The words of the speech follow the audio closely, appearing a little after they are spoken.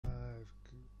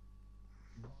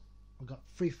got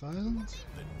 3 phones.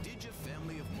 The Digi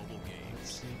family of mobile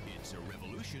games. It's a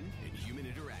revolution in human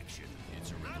interaction.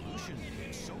 It's a revolution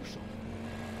in social.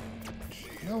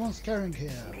 No one's caring here.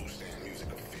 Stand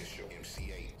music official.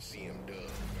 MC8, CM Dub.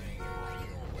 Right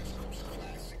here on West Coast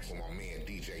Classics. For my man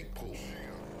DJ Pooh.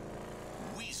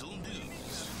 Weasel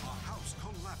News. A house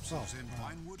collapses in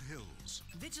Vinewood Hills.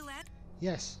 Vigilant.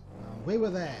 Yes, we were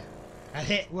there, and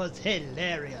it was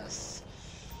hilarious.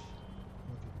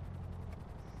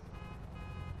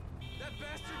 That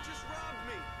bastard just robbed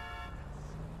me!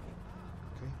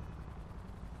 Okay.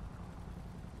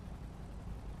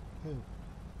 Who?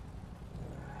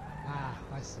 Ah,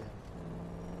 I see.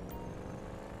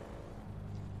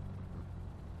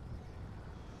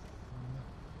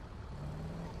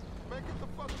 Man, get the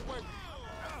fuck away! Oh,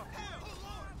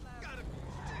 gotta be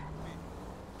shitting me!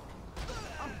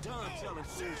 I'm done telling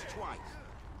fools twice.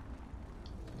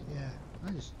 Yeah,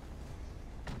 I just...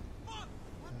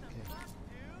 Okay.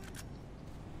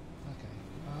 Okay.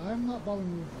 I'm not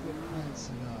bothering with playing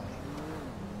cigar.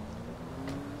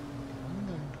 Okay, I'm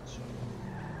going to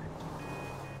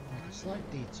make a slight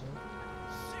detour.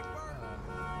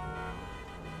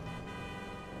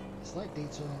 A slight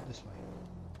detour this way.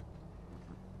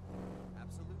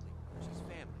 Absolutely. She's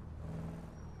family.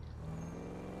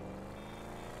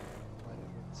 Right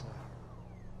over it,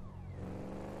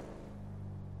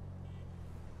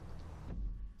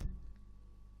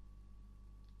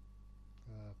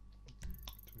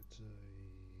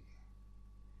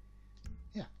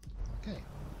 yeah, okay.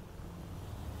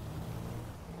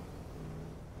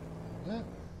 There.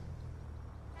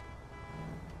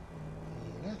 He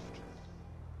left.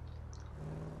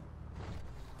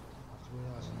 After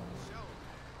realising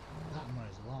that one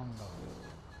is long gone.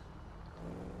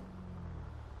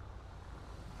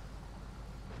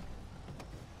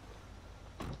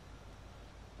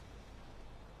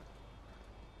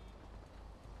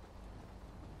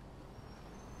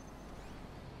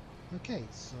 Okay,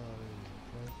 so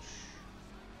approach,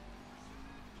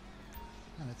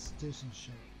 and let's do some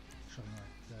shooting.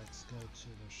 Right, let's go to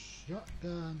the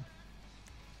shotgun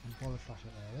and pull the flash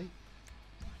it early.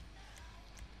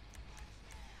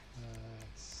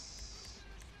 Let's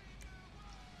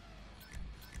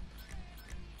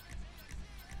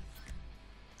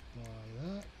buy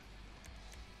that.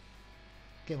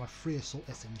 Get my free assault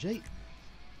SMG.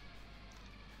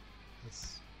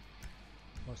 Let's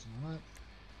buy some of that.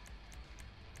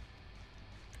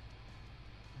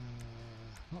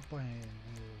 Not buying any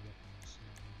weapons. So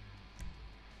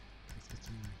let's get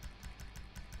some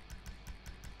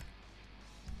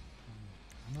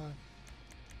ammo.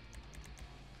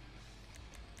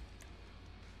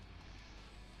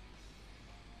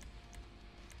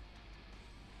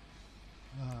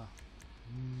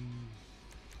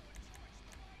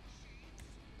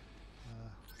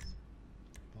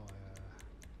 Buy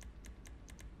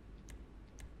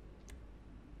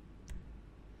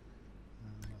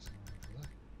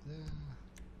there.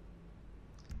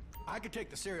 I could take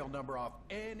the serial number off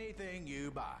anything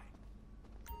you buy.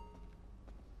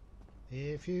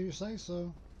 If you say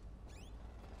so.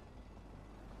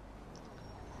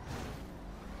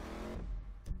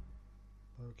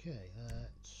 Okay,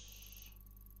 let's...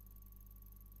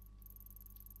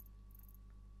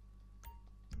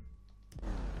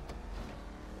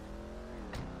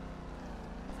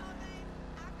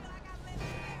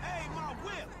 Hey, my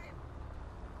whip!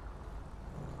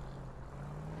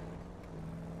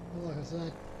 Like I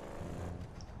said,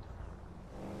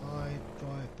 I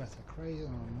drive better crazy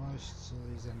than most of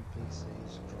these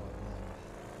NPCs drive normally.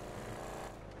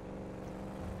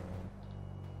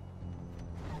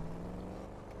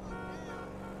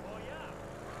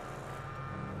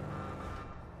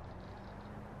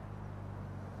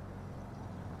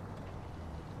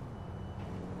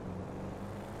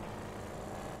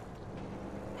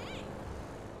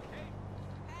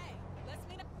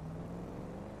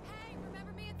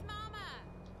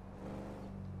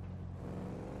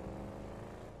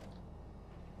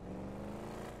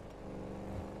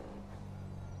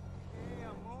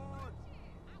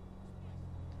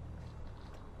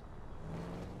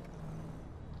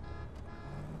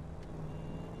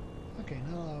 Okay,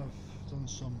 now I've done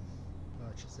some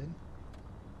purchasing.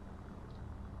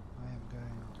 I am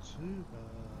going to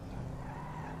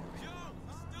Yo,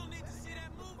 you still need to see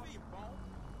that movie, bone.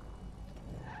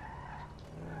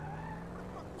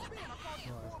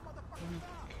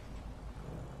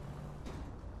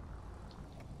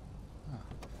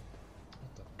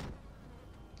 what the?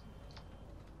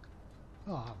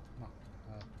 Oh, no,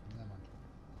 never mind.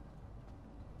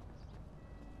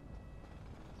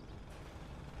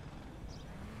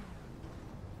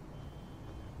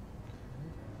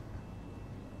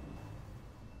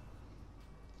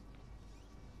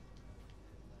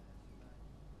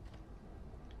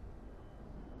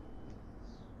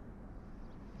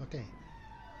 Okay.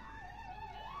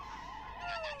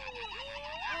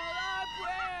 All our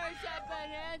prayers have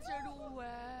been answered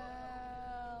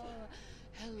well.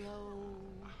 Hello.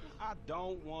 I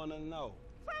don't want to know.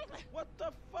 Franklin! What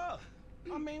the fuck?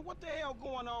 I mean, what the hell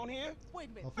going on here? Wait a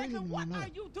minute. Well, Franklin, Franklin, what no. are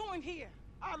you doing here?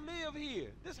 I live here.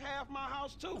 This half my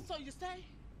house, too. So you stay?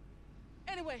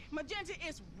 Anyway, Magenta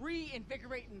is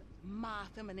reinvigorating my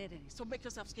femininity. So make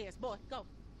yourself scarce. Boy, go.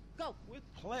 Go. With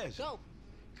pleasure. Go.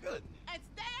 Good. And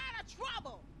stay out of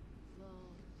trouble.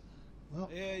 Well,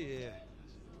 Yeah.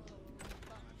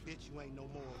 Bitch, you ain't no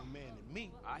more of a man than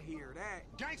me. I hear that.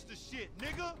 Gangster shit,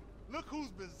 nigga. Look who's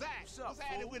bizarre. What's up,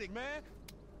 at it fool? with it, man?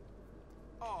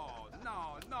 Oh,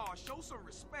 no. Show some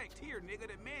respect here, nigga.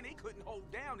 That man, they couldn't hold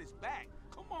down his back.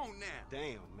 Come on now.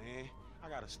 Damn, man. I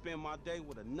gotta spend my day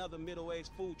with another middle-aged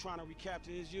fool trying to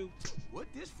recapture his youth. What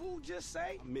this fool just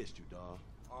say? I missed you, dawg.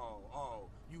 Oh,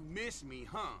 you miss me,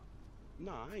 huh?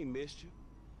 Nah, I ain't missed you.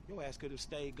 Your ass could have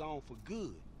stayed gone for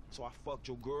good. So I fucked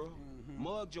your girl,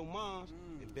 mugged your moms,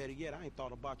 and better yet, I ain't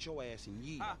thought about your ass in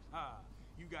years. Ha ha.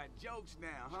 You got jokes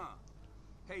now, huh?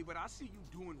 Hey, but I see you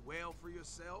doing well for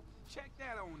yourself. Check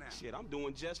that on out. Shit, I'm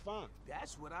doing just fine.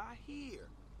 That's what I hear.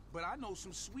 But I know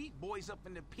some sweet boys up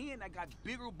in the pen that got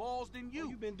bigger balls than you. Oh,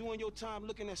 you been doing your time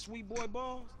looking at sweet boy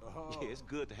balls? Yeah, it's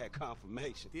good to have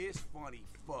confirmation. This funny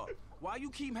fuck. Why you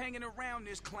keep hanging around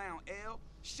this clown, L?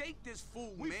 Shake this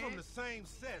fool, We man. from the same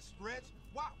set, Stretch.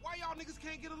 Why y'all niggas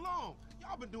can't get along?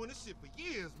 Y'all been doing this shit for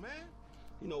years, man.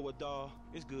 You know what, dawg?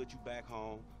 It's good you back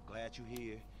home. Glad you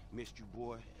here. Missed you,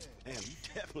 boy. Damn, you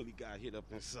definitely got hit up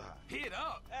inside. Hit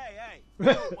up? Hey.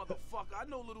 Yo, motherfucker, I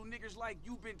know little niggas like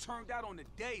you been turned out on the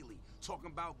daily. Talking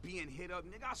about being hit up,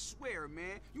 nigga, I swear,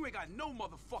 man. You ain't got no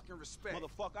motherfucking respect.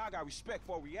 Motherfucker, I got respect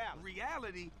for reality.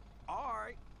 Reality?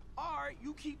 Alright,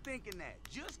 you keep thinking that.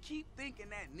 Just keep thinking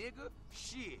that, nigga.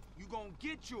 Shit, you gonna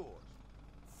get yours.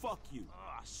 Fuck you.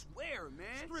 I swear,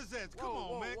 man. Strizzettes, come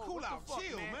on, man. Cool what the out, fuck,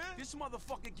 chill, man. This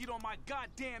motherfucker get on my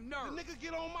goddamn The nerves. nigga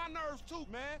get on my nerves too,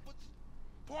 man. But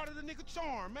part of the nigga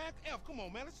charm, man. F, come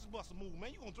on, man. Let's just bust a move, man.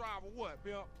 You gonna drive or what,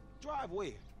 Bill? Drive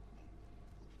where?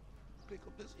 Pick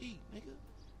up this heat, nigga.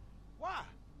 Why?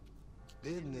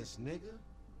 Business, nigga.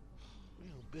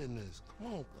 Real business. Come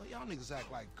on, bro. Y'all niggas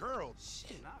act like girls.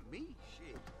 Shit. Not me,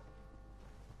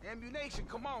 shit. Ammunition,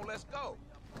 come on, let's go.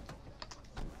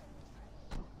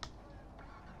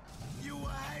 You a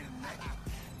hater, nigga.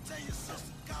 Tell your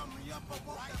sister call me up. I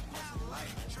want that pussy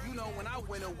like. You know, when I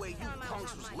went away, you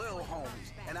punks was little homies,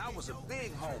 and I was a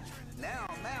big homie. Now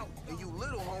I'm out, and you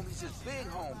little homies is big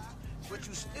homies. But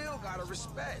you still gotta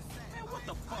respect. Man, what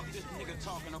the fuck this nigga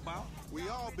talking about? We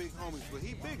all big homies, but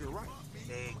he bigger, right?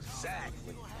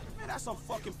 Exactly. Man, that's some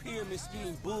fucking pyramid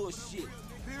scheme bullshit.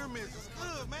 Pyramids is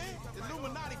good, man.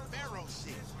 Illuminati pharaoh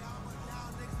shit.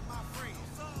 Y'all niggas my friends.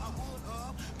 I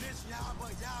would bitch y'all,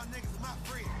 but y'all niggas my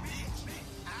friends. Bitch,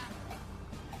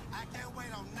 I can't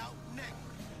wait on no nigga.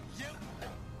 You,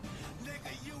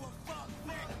 nigga, you a fuck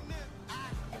nigga. I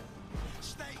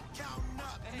stay counting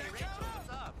up, nigga. What's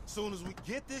up? Soon as we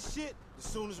get this shit, as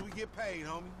soon as we get paid,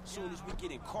 homie. Soon as we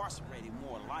get incarcerated,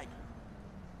 more likely.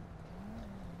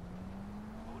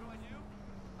 What do I do?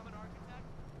 I'm an architect.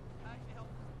 I actually help.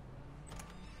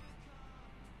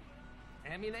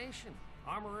 Ammunition.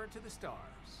 Armorer to the stars.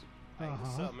 Hey,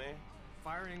 what's up, man?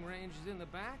 Firing range is in the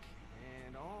back,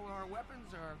 and all our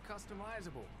weapons are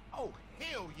customizable. Oh,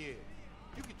 hell yeah.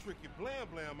 You can trick your blam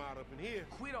blam out up in here.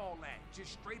 Quit all that.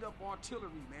 Just straight up artillery,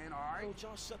 man, all right? Don't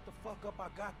y'all shut the fuck up. I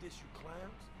got this, you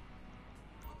clowns.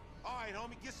 All right,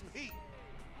 homie, get some heat.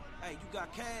 Hey, you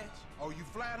got cash? Oh, you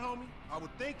flat, homie? I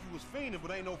would think you was fiending,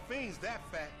 but ain't no fiends that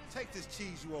fat. Take this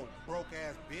cheese, you old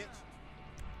broke-ass bitch.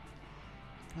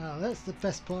 now that's the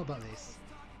best part about this.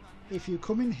 If you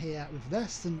come in here with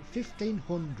less than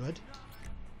 1,500,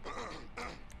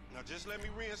 Now just let me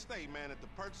reinstate, man, that the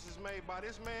purchases made by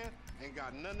this man ain't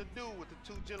got nothing to do with the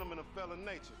two gentlemen of felon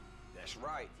nature. That's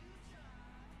right.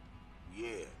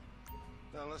 Yeah.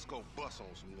 Now let's go bust on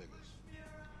some niggas.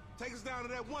 Take us down to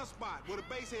that one spot where the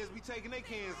baseheads be taking their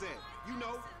cans at. You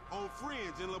know, on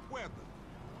Fringe in La Puerta.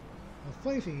 the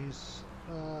funny thing is,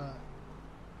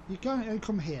 you can only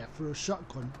come here for a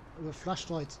shotgun with a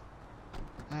flashlight,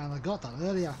 and I got that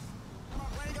earlier.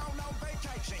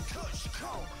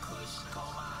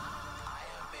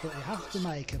 But you have to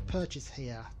make a purchase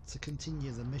here to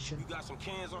continue the mission. You got some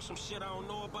cans or some shit I don't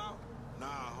know about? Nah,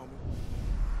 homie.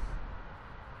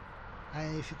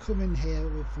 And if you come in here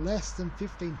with less than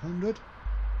 1,500,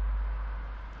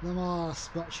 then I'll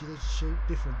spot you the shoot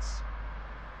difference.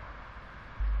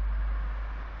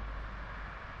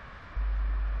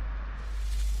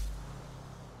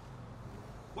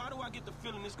 Why do I get the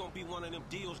feeling this this gonna be one of them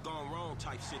deals gone wrong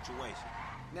type situations.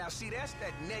 Now, see, that's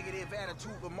that negative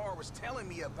attitude Lamar was telling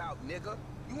me about, nigga.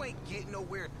 You ain't getting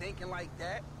nowhere thinking like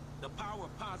that. The power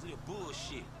of positive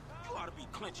bullshit. You ought to be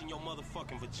clenching your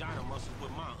motherfucking vagina muscles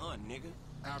with my aunt, nigga.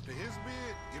 After his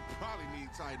bid, it probably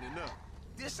needs tightening up.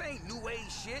 This ain't new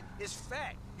age shit. It's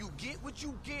fact. You get what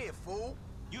you give, fool.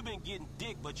 You been getting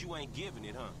dick, but you ain't giving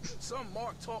it, huh? Some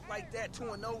Mark talk like that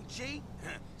to an OG?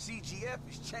 CGF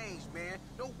has changed, man.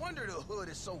 No wonder the hood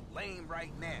is so lame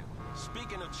right now.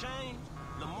 Speaking of change,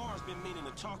 Lamar's been meaning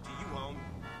to talk to you, homie.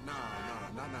 Nah,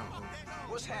 not now, homie.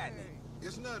 What's happening?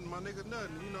 It's nothing, my nigga,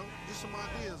 nothing, you know. Just some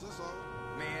ideas, that's all.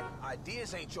 Man,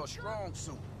 ideas ain't your strong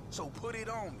suit, so put it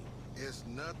on me. It's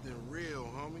nothing real,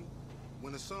 homie.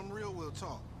 When it's something real, we'll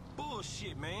talk.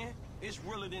 Bullshit, man. It's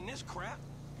realer than this crap.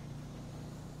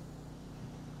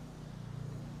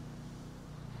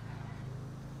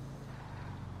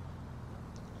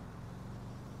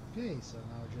 Okay, so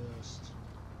now just...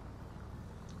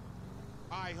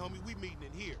 Alright, homie, we meeting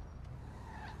in here.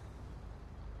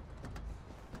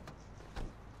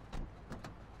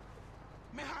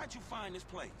 Man, how'd you find this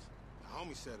place? The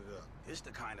homie set it up. It's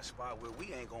the kind of spot where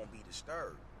we ain't gonna be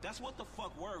disturbed. That's what the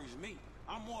fuck worries me.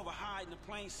 I'm more of a hide in the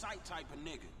plain sight type of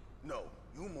nigga. No,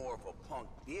 you more of a punk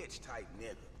bitch type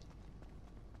nigga.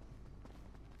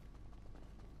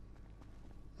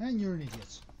 And you're an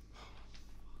idiot.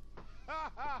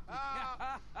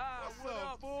 What's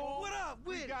up, fool? What up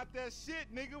with We it? got that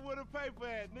shit, nigga, with a paper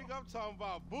at. Nigga, I'm talking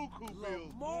about buku bills.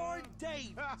 Lamar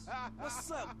Davis. What's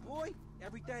up, boy?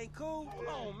 Everything cool? Hold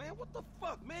on, man. What the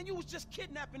fuck, man? You was just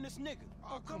kidnapping this nigga.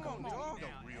 Oh, come on, dog. dog. Now,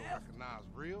 Don't real F. recognize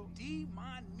real. D,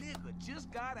 my nigga,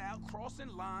 just got out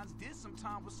crossing lines, did some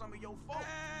time with some of your folks.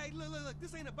 Hey, look,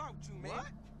 this ain't about you, man. What?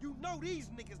 You know these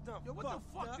niggas done Yo, what the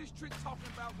fucked fuck up. this trick talking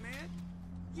about, man?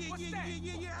 Yeah, What's yeah, that?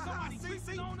 yeah. Somebody See,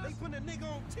 creeping on us? They putting a nigga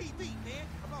on TV, man,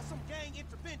 about some gang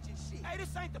intervention shit. Hey,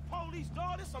 this ain't the police,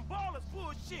 dog. This some ballers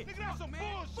bullshit. Nigga, that's some man.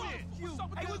 bullshit. Fuck What's up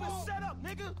with Hey, this we been bull- set up,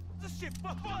 nigga. This shit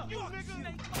fucked up. You, Fuck nigga.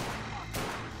 shit.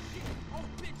 Shit. Oh,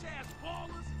 bitch ass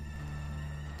ballers.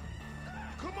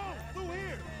 Come on, through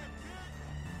here.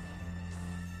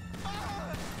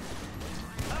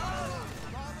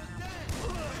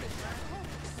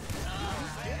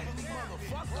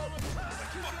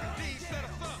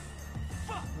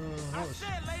 I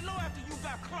said lay low after you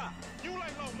got clocked. You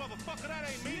lay low, motherfucker. That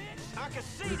ain't me. I can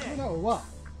see You that. coming out or what?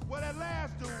 Where that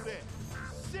last dude at?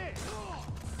 Shit.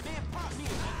 Man, pop me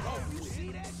a You see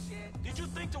that shit? Did you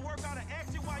think to work out an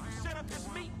exit while you set up this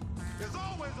meet? There's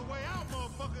always a way out,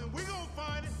 motherfucker, and we gonna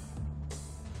find it.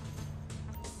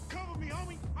 Cover me,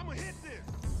 homie. I'ma hit this.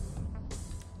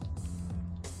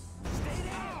 Stay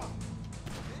down.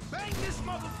 Bang this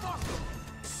motherfucker.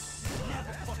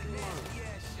 Never fucking learn.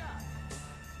 Yeah, shot.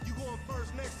 You going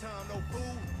first next time, no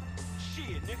fool.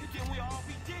 Shit, nigga, then we all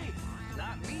be dead.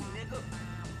 Not me, nigga.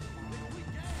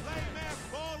 Lame ass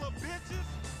ball of bitches.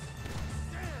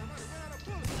 Damn, I ran out of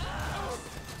bullets.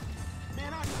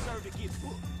 Man, I deserve to get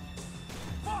booked.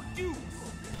 Fuck you.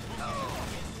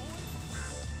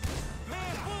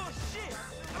 Man, bullshit.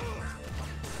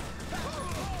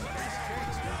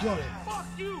 Got it. Fuck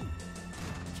you.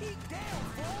 Keep down,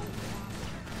 fool.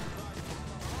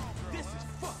 This is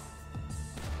fuck.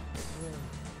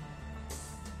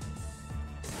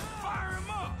 Fire him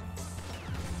up.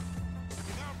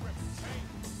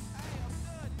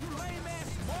 You lame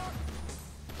ass Mark.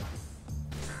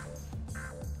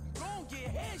 Gon'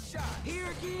 get headshot. Here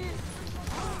again.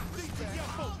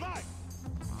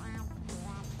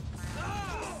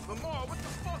 Lamar, what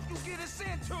the fuck you get us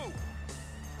into?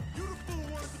 You the fool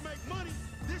wanted to make money.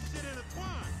 This shit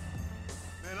intertwined.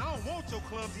 Man, I don't want your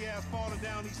clumsy ass falling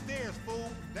down these stairs, fool.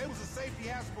 They was a safety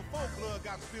hazard before blood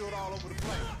got spilled all over the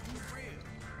place.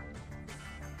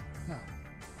 Huh.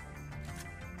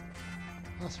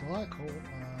 That's what I call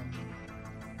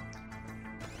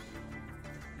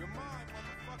You're mine,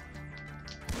 motherfucker.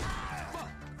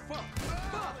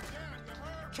 Fuck.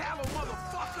 Callow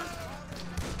motherfuckers.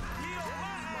 Yeah,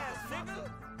 my ass, nigga.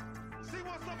 See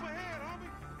what's up ahead,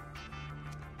 homie.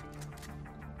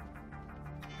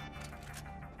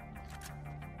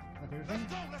 like everything.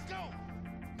 Let's go.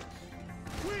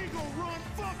 We ain't gonna run.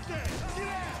 Fuck that. Get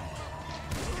out.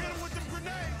 Hit him with them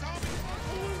grenades, homie.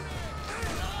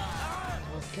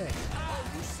 Okay. Oh,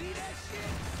 you see that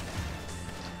shit?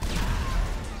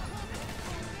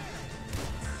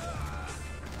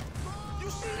 You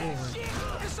see that Oh.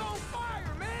 shit? It's on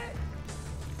fire, man.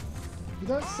 You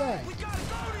don't say. We gotta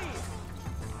go then.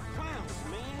 Clowns,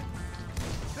 man.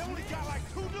 They only got like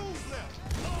 2 dudes left.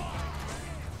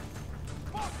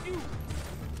 Fuck you.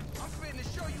 I'm finna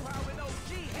show you how an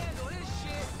OG handle this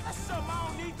shit. That's something I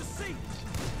don't need to see.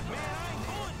 Man, I ain't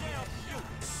going down for you.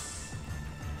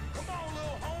 Come on,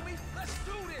 little homie. Let's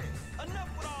do this. Enough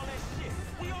with all that shit.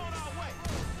 We on our way.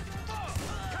 Fuck.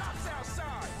 Cops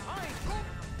outside. I ain't going.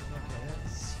 Okay,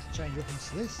 let's change weapons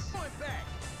to this. Going back.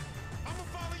 I'ma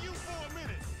follow you for a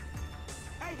minute.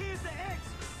 Hey, here's the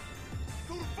exit.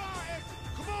 Through the fire exit.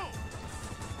 Come on.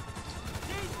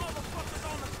 These motherfuckers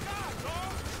on the sky,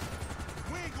 dog.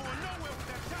 We ain't going nowhere with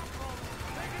that chopper on.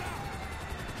 Take it out.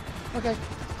 Okay.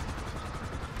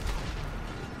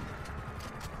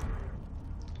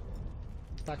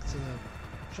 Back to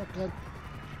the shotgun.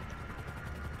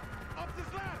 Up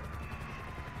this ladder.